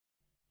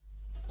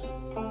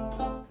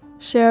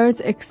Shared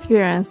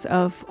experience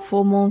of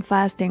full moon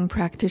fasting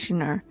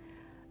practitioner.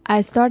 I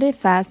started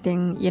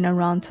fasting in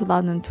around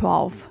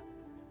 2012.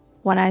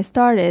 When I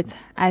started,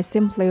 I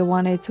simply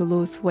wanted to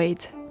lose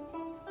weight.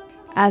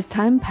 As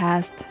time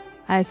passed,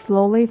 I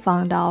slowly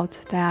found out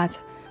that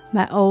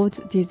my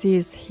old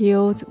disease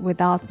healed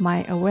without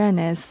my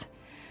awareness,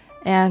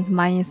 and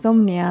my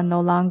insomnia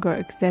no longer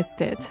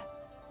existed.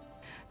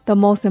 The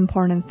most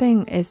important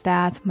thing is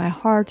that my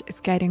heart is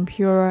getting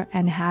purer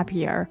and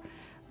happier.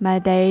 My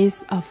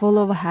days are full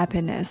of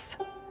happiness.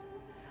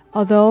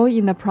 Although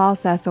in the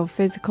process of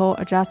physical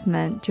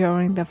adjustment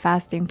during the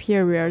fasting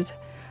period,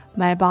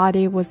 my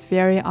body was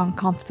very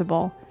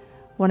uncomfortable.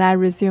 When I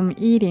resumed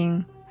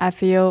eating, I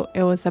feel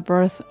it was the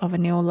birth of a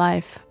new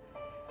life.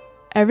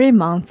 Every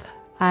month,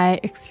 I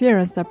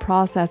experience the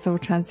process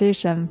of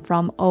transition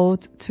from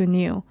old to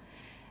new.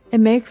 It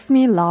makes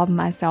me love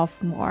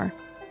myself more.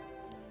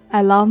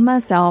 I love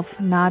myself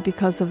not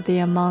because of the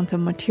amount of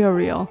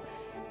material.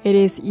 It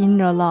is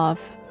inner love.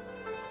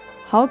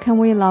 How can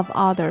we love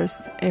others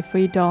if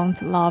we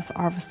don't love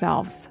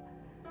ourselves?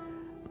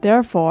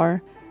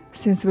 Therefore,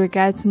 since we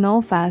get to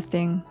know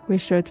fasting, we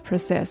should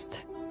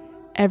persist.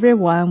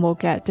 Everyone will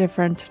get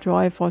different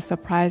joyful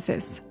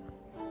surprises.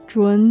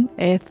 June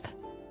 8th,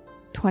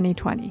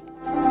 2020.